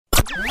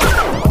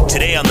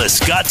Today on the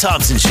Scott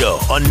Thompson Show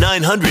on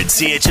 900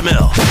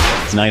 CHML.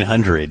 It's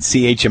 900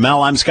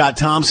 CHML. I'm Scott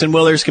Thompson.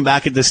 Willers come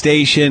back at the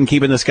station,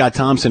 keeping the Scott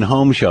Thompson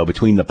home show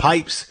between the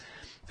pipes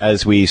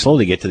as we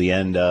slowly get to the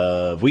end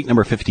of week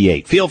number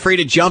 58. Feel free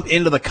to jump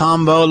into the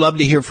combo. Love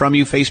to hear from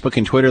you. Facebook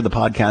and Twitter, the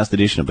podcast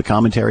edition of the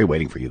commentary,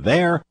 waiting for you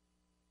there.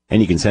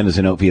 And you can send us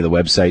a note via the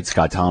website,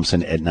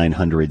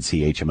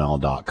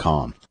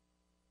 scottthompson@900chml.com.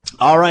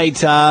 All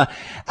right.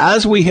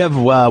 As we have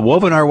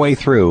woven our way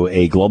through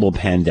a global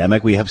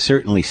pandemic, we have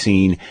certainly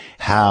seen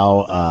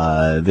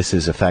how this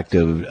has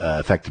affected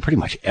pretty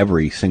much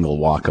every single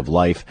walk of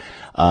life,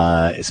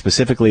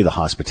 specifically the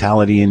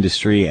hospitality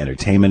industry,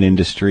 entertainment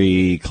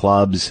industry,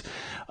 clubs,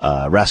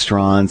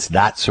 restaurants,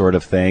 that sort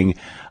of thing,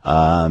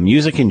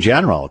 music in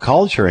general,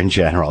 culture in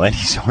general, any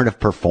sort of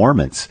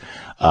performance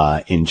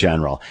in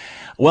general.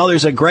 Well,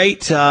 there's a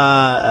great,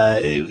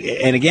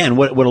 and again,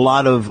 what a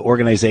lot of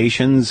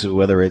organizations,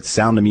 whether it's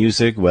Sound of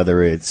Music,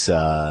 whether it's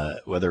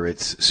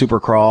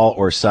Supercrawl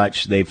or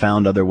such, they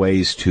found other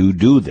ways to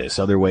do this,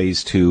 other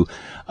ways to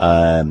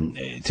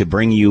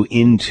bring you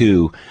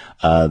into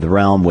the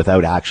realm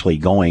without actually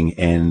going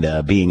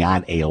and being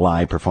at a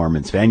live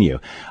performance venue.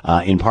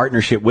 In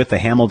partnership with the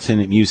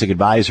Hamilton Music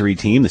Advisory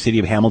Team, the City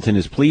of Hamilton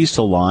is pleased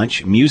to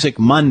launch Music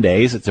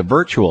Mondays. It's a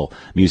virtual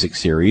music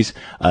series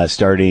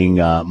starting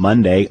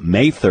Monday,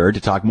 May 3rd.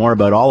 To talk more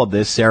about all of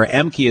this, Sarah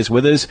Emke is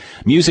with us,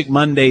 Music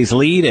Mondays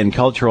lead and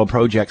cultural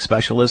project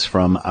specialist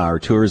from our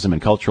Tourism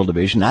and Cultural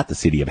Division at the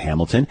City of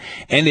Hamilton,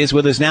 and is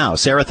with us now.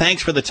 Sarah,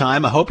 thanks for the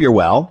time. I hope you're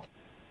well.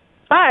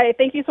 Hi,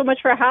 thank you so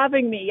much for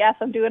having me. Yes,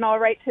 I'm doing all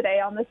right today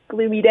on this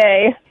gloomy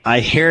day. I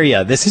hear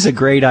you. This is a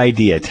great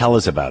idea. Tell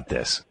us about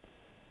this.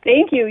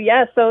 Thank you.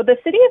 Yes, so the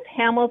City of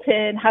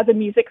Hamilton has a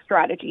music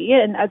strategy,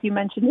 and as you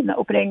mentioned in the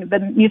opening, the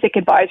Music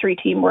Advisory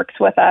Team works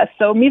with us.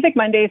 So Music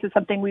Mondays is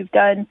something we've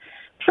done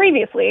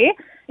previously.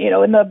 You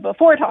know, in the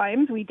before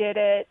times, we did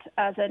it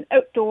as an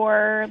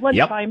outdoor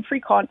lunchtime free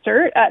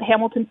concert at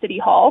Hamilton City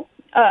Hall.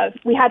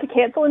 We had to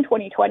cancel in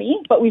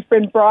 2020, but we've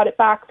brought it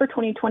back for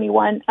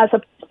 2021 as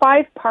a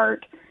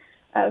 5-part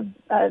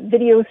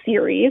video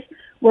series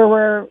where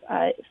we're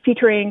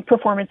featuring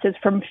performances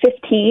from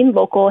 15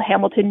 local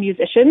Hamilton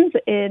musicians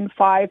in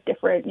 5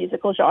 different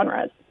musical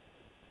genres.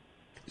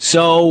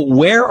 So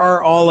where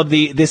are all of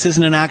this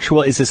isn't an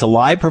actual, is this a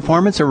live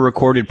performance or a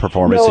recorded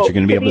performance that you're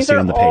going to be able to see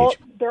on the page?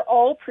 They're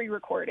all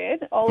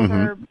pre-recorded. All of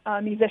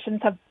our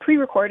musicians have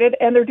pre-recorded,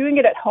 and they're doing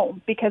it at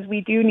home because we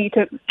do need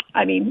to,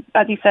 I mean,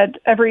 as you said,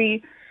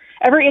 every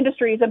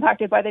industry is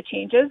impacted by the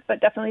changes,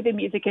 but definitely the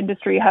music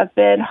industry has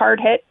been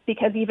hard hit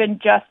because even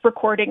just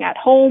recording at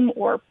home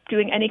or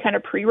doing any kind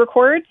of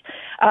pre-records,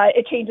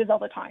 it changes all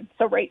the time.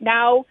 So right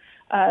now,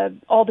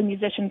 all the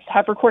musicians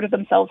have recorded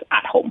themselves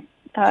at home.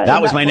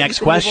 That was my next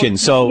question.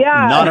 So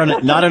not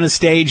on a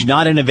stage,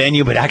 not in a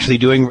venue, but actually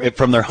doing it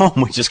from their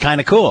home, which is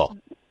kind of cool.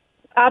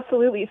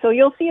 Absolutely. So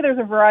you'll see there's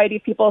a variety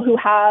of people who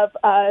have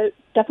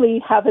definitely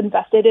have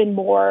invested in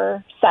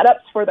more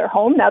setups for their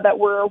home now that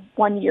we're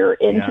 1 year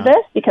into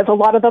this, because a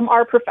lot of them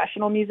are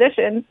professional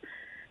musicians.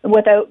 And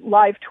without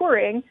live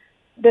touring,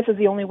 this is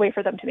the only way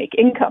for them to make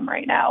income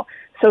right now.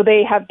 So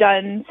they have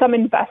done some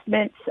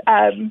investments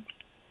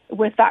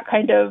with that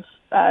kind of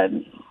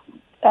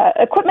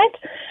equipment.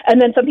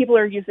 And then some people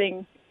are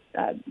using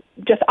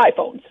just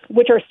iPhones,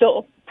 which are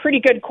still pretty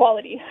good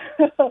quality,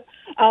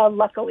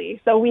 luckily.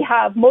 So we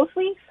have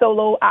mostly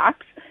solo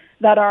acts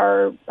that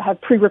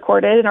have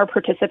pre-recorded and are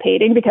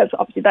participating because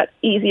obviously that's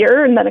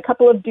easier, and then a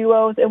couple of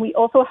duos, and we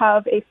also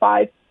have a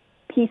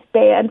 5-piece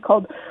band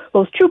called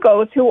Los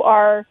Chucos who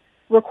are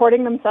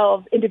recording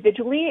themselves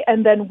individually,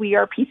 and then we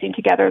are piecing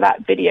together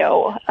that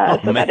video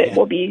that it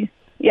will be,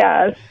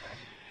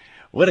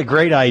 What a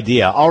great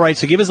idea. All right,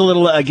 so give us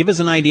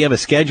an idea of a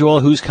schedule,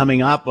 who's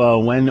coming up,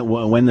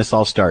 when this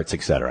all starts,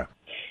 etc.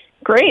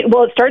 Great.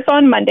 Well, it starts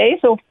on Monday,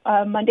 so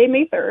Monday,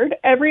 May 3rd.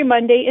 Every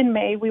Monday in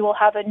May, we will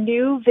have a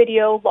new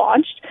video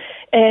launched,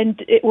 and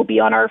it will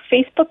be on our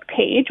Facebook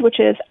page, which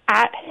is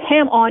at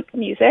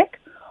 @HamOntMusic,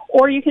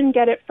 or you can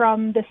get it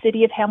from the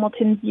City of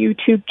Hamilton's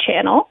YouTube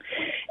channel.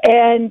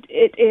 And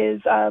it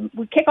is,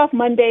 we kick off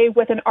Monday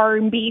with an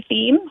R&B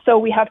theme. So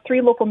we have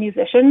 3 local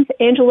musicians,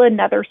 Angela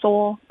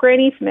Nethersoul,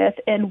 Granny Smith,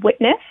 and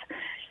Witness.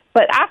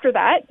 But after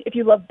that, if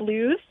you love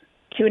blues,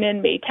 tune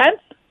in May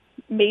 10th.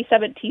 May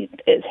 17th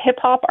is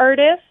hip-hop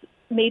artists.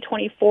 May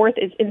 24th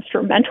is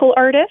instrumental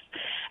artists.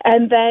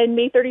 And then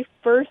May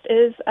 31st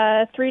is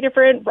 3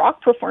 different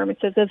rock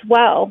performances as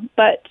well.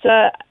 But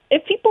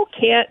if people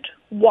can't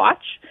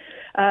watch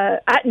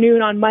at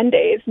noon on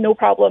Mondays, no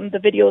problem. The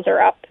videos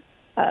are up,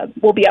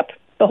 will be up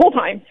the whole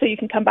time. So you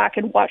can come back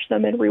and watch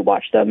them and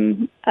rewatch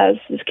them as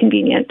is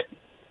convenient.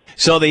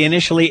 So they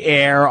initially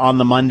air on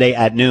the Monday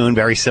at noon,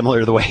 very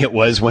similar to the way it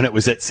was when it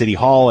was at City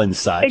Hall and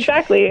such.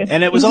 Exactly.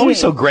 And it was always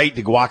so great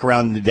to walk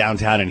around the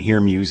downtown and hear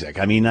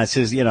music. I mean, that's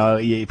just,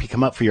 if you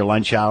come up for your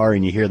lunch hour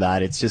and you hear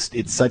that,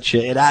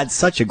 it adds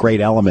such a great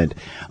element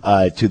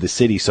to the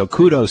city. So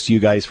kudos to you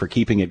guys for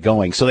keeping it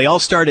going. So they all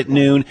start at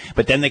noon,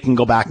 but then they can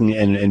go back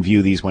and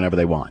view these whenever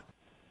they want.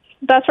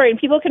 That's right. And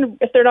people can,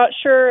 if they're not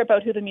sure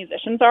about who the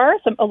musicians are,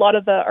 a lot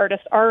of the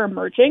artists are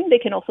emerging. They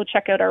can also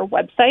check out our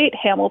website,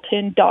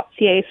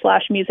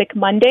 hamilton.ca/Music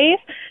Mondays,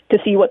 to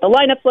see what the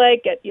lineup's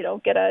like,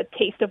 get a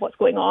taste of what's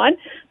going on.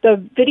 The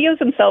videos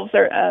themselves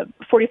are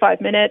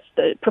 45 minutes.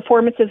 The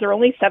performances are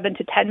only 7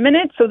 to 10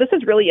 minutes. So this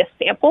is really a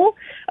sample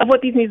of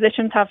what these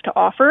musicians have to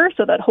offer,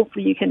 so that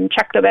hopefully you can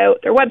check them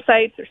out, their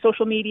websites, their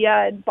social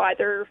media, and buy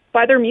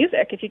their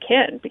music if you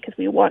can, because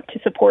we want to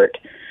support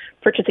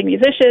purchasing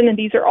musician, and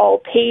these are all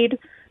paid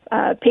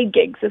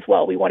gigs as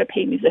well. We want to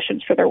pay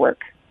musicians for their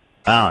work.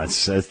 Oh,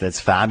 that's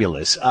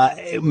fabulous.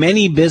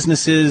 Many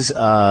businesses,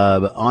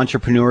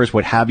 entrepreneurs,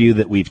 what have you,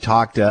 that we've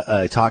talked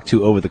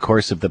to over the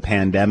course of the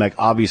pandemic,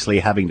 obviously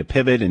having to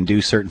pivot and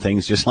do certain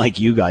things, just like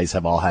you guys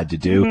have all had to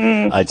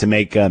do, to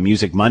make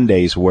Music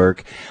Mondays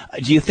work.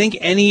 Do you think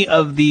any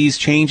of these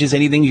changes,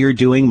 anything you're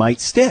doing,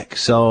 might stick?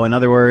 So, in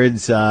other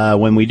words,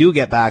 when we do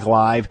get back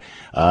live,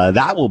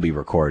 that will be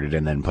recorded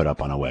and then put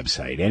up on a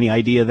website. Any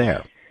idea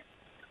there?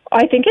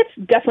 I think it's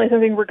definitely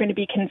something we're going to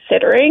be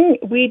considering.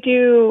 We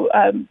do,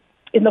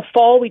 in the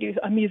fall, we do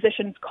a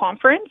musicians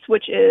conference,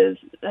 which is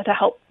to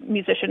help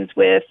musicians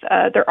with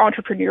their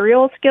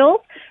entrepreneurial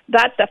skills.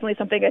 That's definitely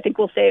something I think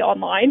we'll say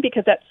online,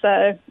 because that's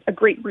a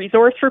great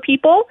resource for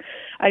people.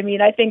 I mean,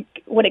 I think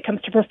when it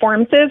comes to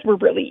performances, we're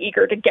really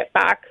eager to get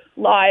back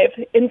live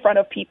in front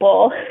of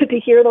people, to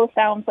hear those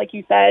sounds, like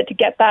you said, to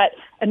get that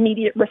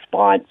immediate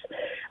response,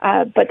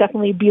 but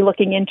definitely be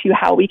looking into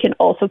how we can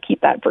also keep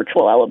that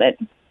virtual element.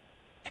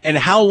 And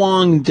how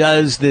long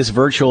does this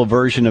virtual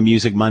version of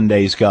Music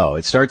Mondays go?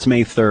 It starts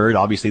May 3rd,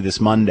 obviously this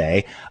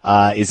Monday.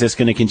 Is this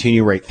going to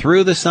continue right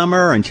through the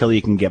summer until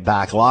you can get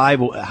back live?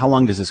 How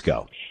long does this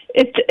go?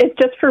 It's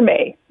just for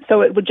May,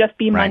 so it would just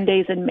be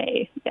Mondays in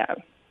May, yeah.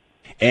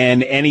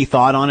 And any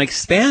thought on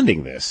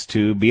expanding this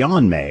to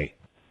beyond May?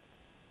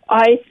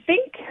 I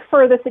think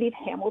for the city of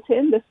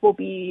Hamilton, this will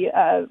be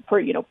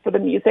for the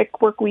music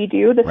work we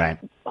do. This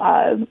might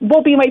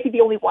be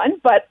the only one,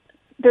 but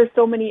there's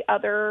so many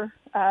other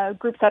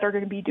groups that are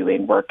going to be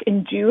doing work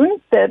in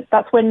June.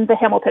 That's when the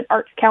Hamilton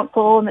Arts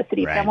Council and the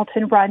City of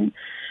Hamilton run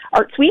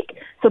Arts Week.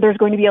 So there's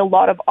going to be a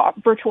lot of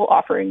virtual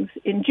offerings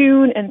in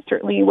June, and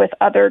certainly with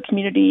other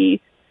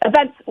community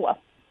events,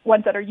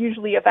 ones that are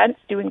usually events,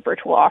 doing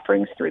virtual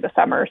offerings through the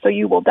summer. So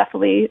you will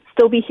definitely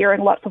still be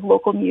hearing lots of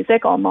local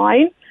music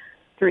online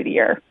through the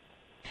year.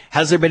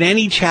 Has there been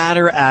any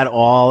chatter at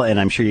all, and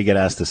I'm sure you get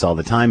asked this all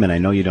the time, and I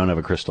know you don't have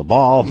a crystal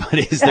ball, but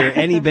is there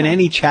been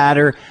any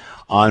chatter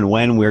on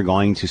when we're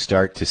going to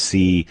start to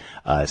see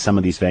some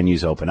of these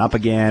venues open up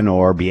again,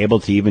 or be able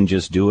to even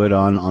just do it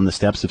on the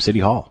steps of City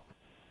Hall?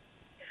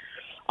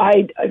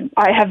 I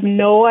have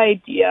no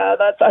idea.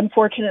 That's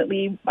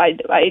unfortunately,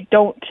 I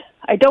don't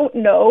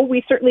know.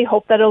 We certainly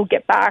hope that it'll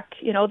get back.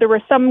 There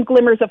were some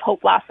glimmers of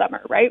hope last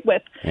summer, right?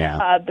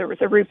 There was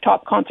a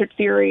rooftop concert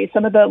series.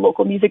 Some of the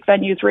local music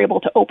venues were able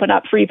to open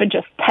up for even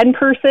just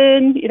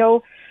 10-person,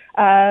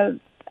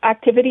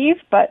 activities,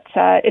 but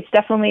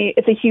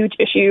it's a huge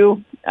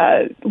issue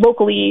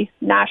locally,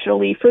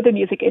 nationally, for the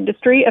music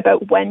industry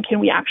about when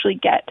can we actually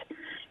get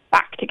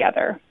back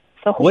together.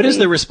 So what has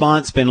the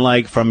response been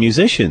like from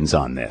musicians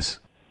on this?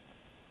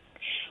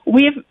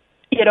 We've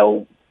had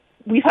a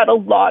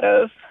lot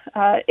of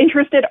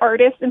interested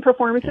artists in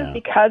performances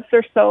because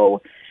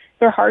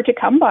they're hard to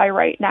come by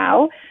right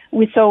now.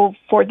 So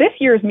for this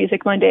year's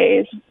Music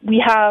Mondays,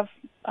 we have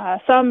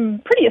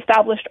some pretty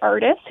established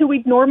artists who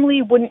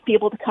normally wouldn't be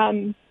able to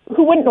come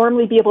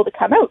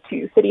out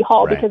to City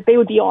Hall because they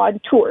would be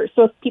on tours.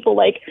 So people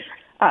like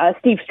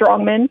Steve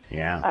Strongman,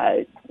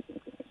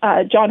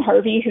 John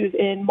Harvey, who's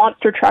in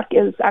Monster Truck,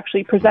 is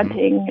actually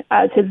presenting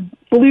as his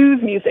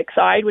blues music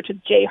side, which is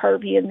Jay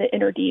Harvey and the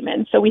Inner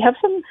Demon. So we have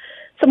some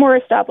more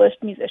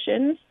established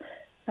musicians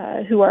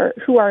who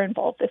are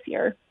involved this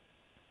year.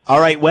 All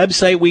right,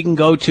 website we can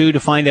go to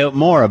find out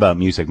more about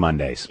Music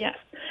Mondays. Yes,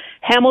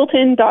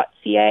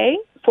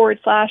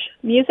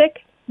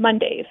 hamilton.ca/Music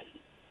Mondays.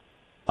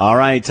 All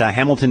right,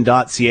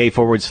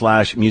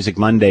 hamilton.ca/Music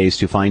Mondays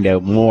to find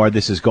out more.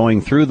 This is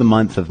going through the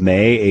month of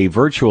May, a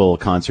virtual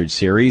concert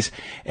series,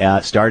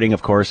 starting,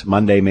 of course,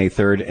 Monday, May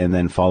 3rd, and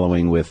then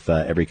following with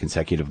every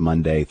consecutive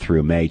Monday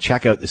through May.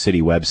 Check out the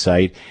city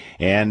website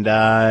and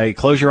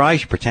close your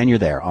eyes. You pretend you're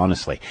there,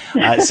 honestly.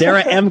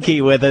 Sarah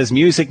Emke with us,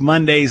 Music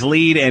Mondays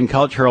lead and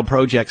cultural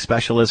project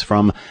specialist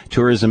from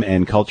Tourism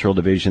and Cultural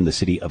Division, the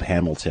City of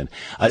Hamilton.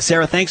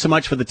 Sarah, thanks so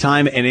much for the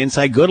time and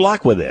insight. Good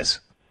luck with this.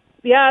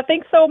 Yeah,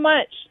 thanks so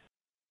much.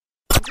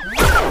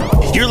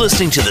 You're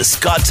listening to the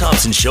Scott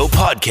Thompson Show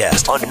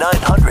podcast on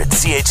 900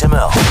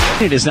 CHML.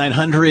 It is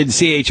 900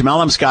 CHML.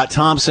 I'm Scott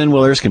Thompson.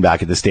 Will Erskine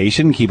back at the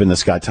station, keeping the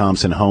Scott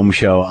Thompson Home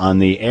Show on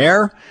the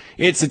air.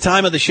 It's the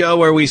time of the show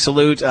where we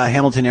salute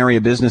Hamilton area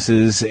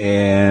businesses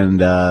and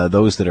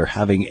those that are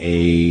having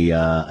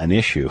an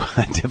issue,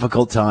 a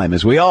difficult time,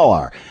 as we all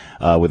are.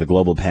 With a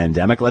global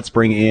pandemic. Let's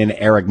bring in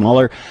Eric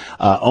Muller,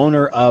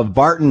 owner of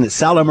Barton,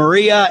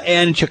 Salumeria,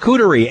 and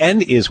Charcuterie,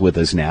 and is with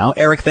us now.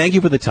 Eric, thank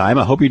you for the time.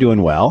 I hope you're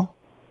doing well.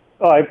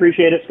 Oh, I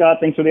appreciate it, Scott.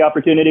 Thanks for the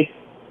opportunity.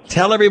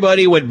 Tell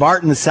everybody what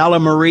Barton,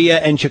 Salumeria,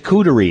 and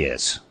Charcuterie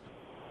is.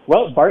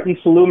 Well, Barton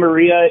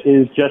Salumeria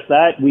is just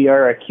that. We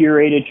are a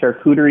curated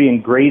charcuterie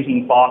and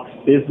grazing box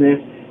business.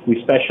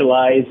 We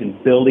specialize in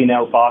building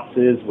out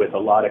boxes with a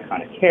lot of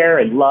kind of care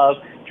and love,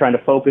 trying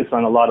to focus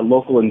on a lot of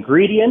local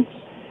ingredients.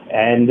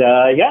 And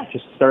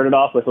just started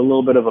off with a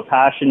little bit of a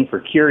passion for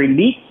curing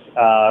meats.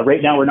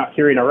 Right now we're not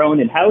curing our own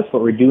in-house,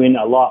 but we're doing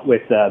a lot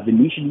with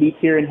Venetian meats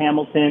here in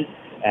Hamilton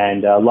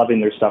and loving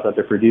their stuff that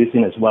they're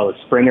producing, as well as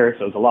Springer.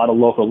 So there's a lot of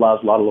local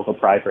love, a lot of local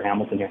pride for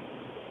Hamilton here.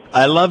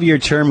 I love your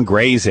term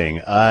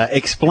grazing.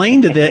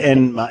 Explain to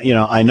and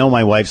I know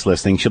my wife's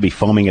listening. She'll be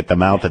foaming at the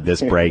mouth at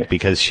this break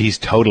because she's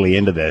totally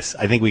into this.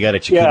 I think we got a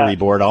charcuterie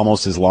board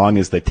almost as long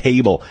as the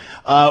table.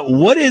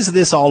 What is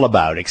this all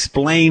about?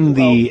 Explain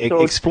the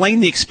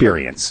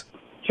experience.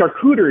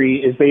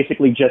 Charcuterie is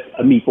basically just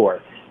a meat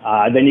board.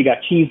 Then you got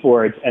cheese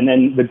boards, and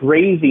then the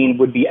grazing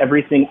would be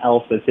everything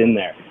else that's in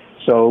there.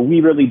 So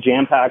we really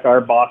jam-pack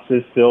our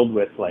boxes filled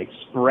with like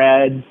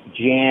spreads,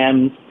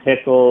 jams,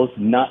 pickles,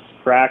 nuts,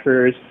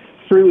 crackers,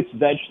 fruits,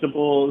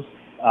 vegetables,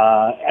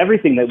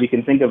 everything that we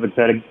can think of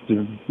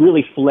to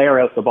really flare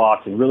out the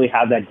box and really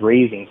have that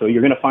grazing. So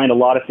you're going to find a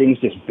lot of things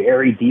just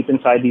buried deep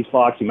inside these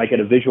boxes. You might get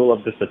a visual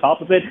of just the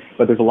top of it,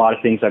 but there's a lot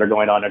of things that are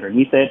going on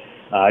underneath it.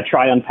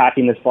 Try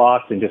unpacking this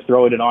box and just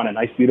throw it on a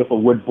nice,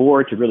 beautiful wood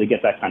board to really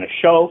get that kind of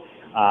show.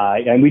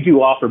 And we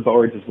do offer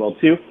boards as well,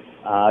 too.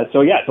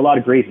 It's a lot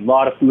of grazing, a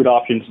lot of food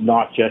options,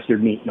 not just your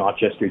meat, not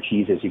just your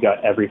cheeses. You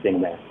got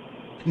everything there.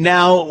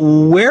 Now,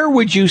 where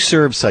would you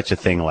serve such a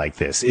thing like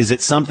this? Is it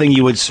something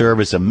you would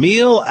serve as a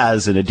meal,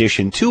 as an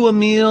addition to a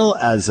meal,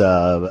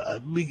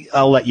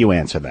 I'll let you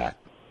answer that.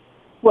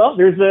 Well,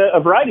 there's a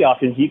variety of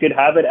options. You could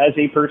have it as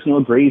a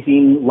personal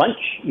grazing lunch,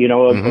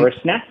 or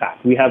a snack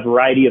pack. We have a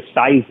variety of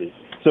sizes.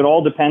 So it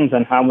all depends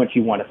on how much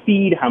you want to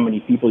feed, how many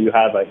people you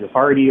have at your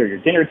party or your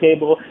dinner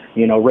table.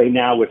 Right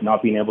now with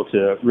not being able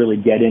to really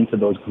get into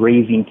those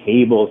grazing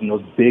tables and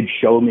those big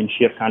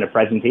showmanship kind of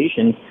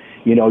presentations,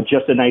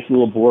 just a nice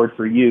little board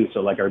for you. So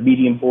like our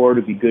medium board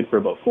would be good for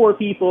about 4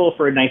 people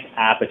for a nice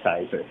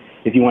appetizer.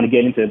 If you want to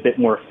get into a bit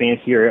more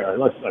fancier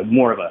or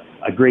more of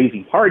a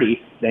grazing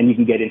party, then you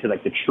can get into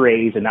like the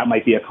trays, and that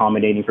might be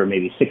accommodating for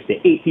maybe 6 to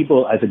 8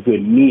 people as a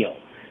good meal.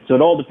 So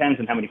it all depends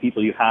on how many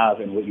people you have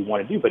and what you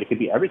want to do, but it could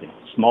be everything.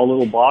 Small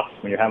little box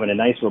when you're having a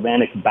nice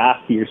romantic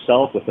bath to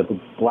yourself with a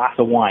glass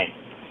of wine.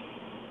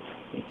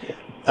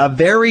 A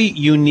very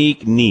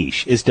unique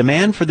niche. Is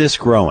demand for this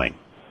growing?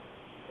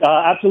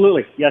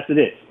 Absolutely. Yes, it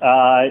is.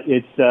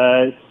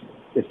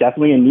 It's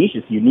definitely a niche.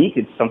 It's unique.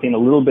 It's something a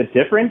little bit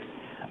different.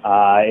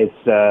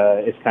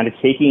 It's kind of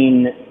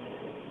taking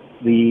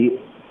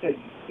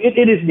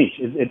it is niche.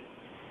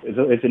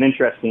 It's an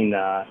interesting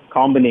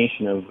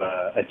combination of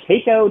a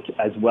takeout,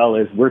 as well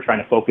as we're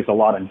trying to focus a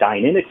lot on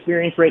dine-in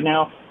experience right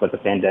now, but the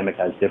pandemic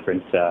has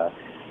different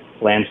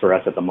plans for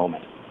us at the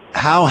moment.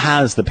 How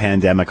has the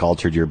pandemic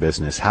altered your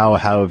business? How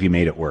have you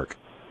made it work?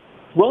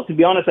 Well, to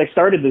be honest, I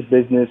started this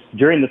business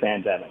during the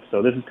pandemic.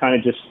 So this is kind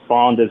of just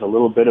spawned as a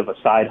little bit of a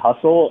side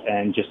hustle,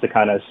 and just to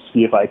kind of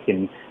see if I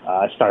can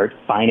start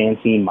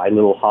financing my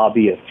little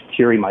hobby of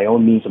curing my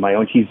own meats and my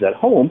own cheeses at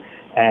home.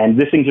 And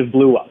this thing just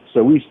blew up.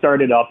 So we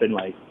started up in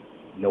like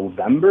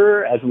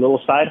November as a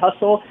little side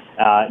hustle.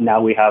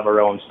 Now we have our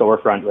own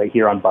storefront right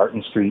here on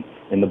Barton Street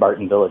in the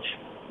Barton Village.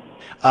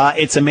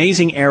 It's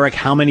amazing, Eric,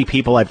 how many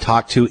people I've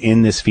talked to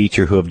in this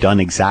feature who have done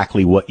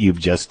exactly what you've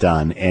just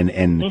done.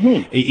 And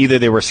either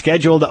they were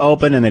scheduled to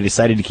open and they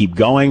decided to keep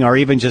going, or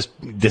even just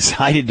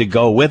decided to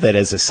go with it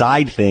as a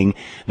side thing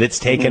that's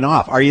taken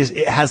off.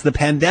 Has the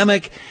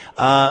pandemic,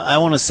 I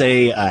want to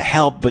say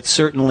helped, but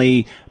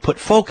certainly put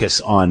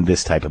focus on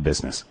this type of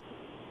business?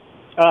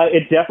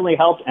 It definitely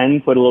helped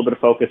and put a little bit of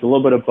focus, a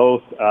little bit of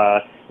both.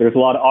 There's a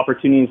lot of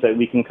opportunities that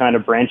we can kind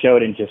of branch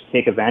out and just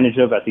take advantage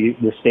of at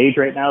this stage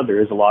right now.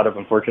 There is a lot of,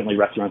 unfortunately,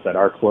 restaurants that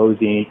are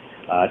closing,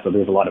 so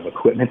there's a lot of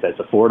equipment that's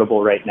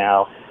affordable right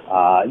now.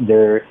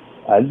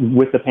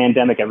 With the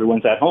pandemic,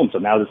 everyone's at home, so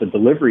now there's a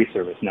delivery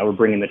service. Now we're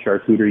bringing the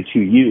charcuterie to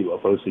you,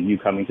 opposed to you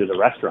coming to the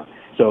restaurant.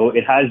 So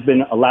it has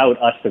been allowed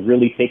us to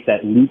really take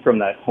that leap from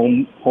that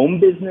home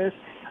business,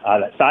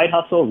 that side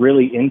hustle,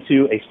 really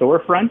into a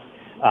storefront.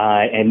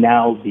 And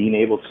now being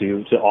able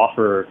to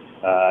offer,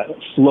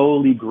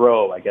 slowly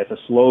grow, I guess, a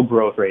slow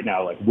growth right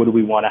now. Like, what do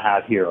we want to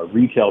have here? A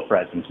retail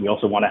presence. We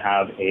also want to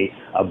have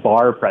a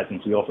bar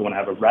presence. We also want to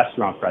have a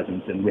restaurant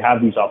presence. And we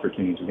have these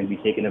opportunities. We're going to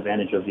be taking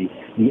advantage of the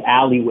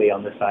alleyway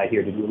on the side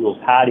here to do a little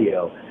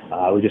patio.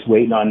 We're just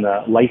waiting on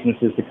the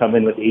licenses to come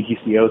in with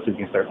AGCO so we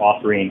can start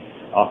offering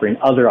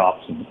other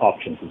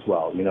options as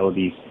well.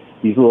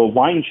 These little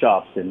wine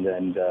shops and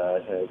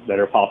that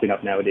are popping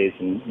up nowadays.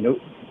 And,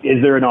 is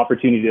there an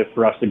opportunity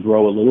for us to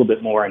grow a little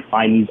bit more and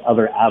find these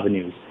other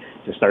avenues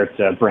to start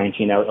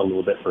branching out a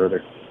little bit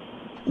further?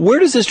 Where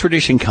does this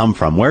tradition come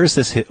from? What's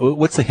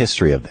the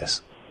history of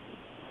this?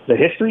 The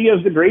history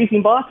of the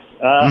grazing box?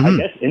 I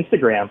guess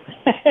Instagram.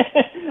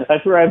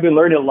 That's where I've been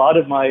learning a lot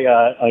of my,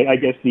 I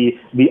guess the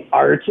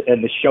art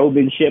and the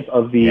showmanship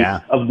of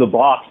the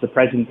box, the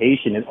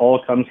presentation. It all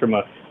comes from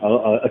a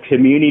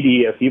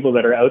community of people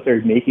that are out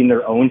there making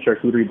their own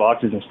charcuterie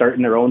boxes and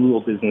starting their own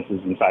little businesses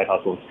and side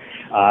hustles.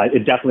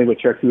 It definitely with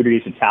charcuterie,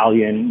 it's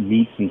Italian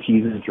meats and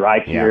cheeses, dry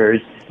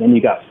cures. Then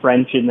you got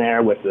French in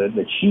there with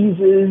the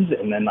cheeses,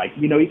 and then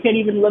you can't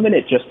even limit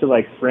it just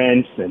to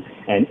French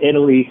and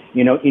Italy.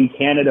 In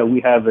Canada we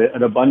have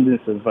an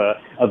abundance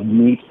of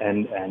meat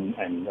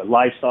and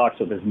livestock,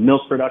 so there's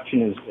milk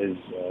production is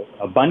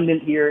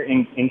abundant here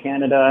in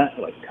Canada.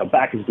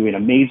 Quebec is doing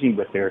amazing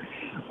with their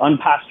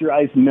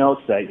unpasteurized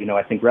milks that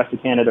I think rest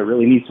of Canada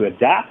really needs to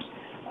adapt.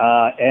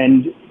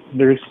 And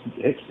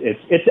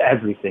it's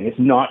everything. It's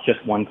not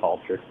just one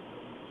culture.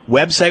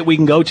 Website we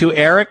can go to,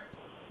 Eric?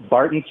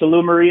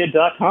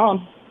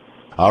 BartonSalumeria.com.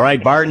 All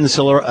right,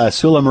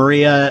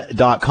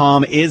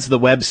 Salumeria.com is the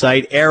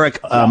website. Eric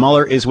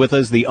Muller is with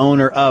us, the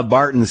owner of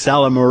Barton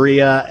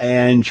Salumeria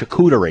and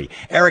Charcuterie.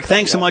 Eric,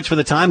 thanks so much for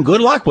the time.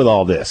 Good luck with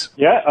all this.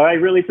 Yeah, I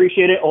really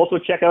appreciate it. Also,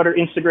 check out our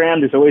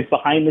Instagram. There's always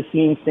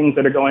behind-the-scenes things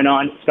that are going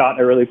on. Scott,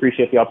 I really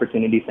appreciate the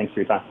opportunity. Thanks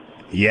for your time.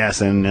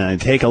 Yes, and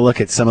take a look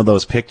at some of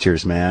those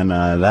pictures, man.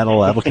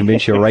 That'll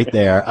convince you right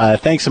there.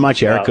 Thanks so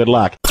much, Eric. Good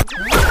luck.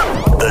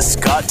 The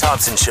Scott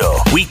Thompson Show,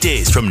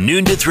 weekdays from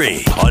noon to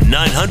 3 on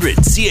 900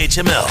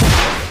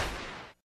 CHML.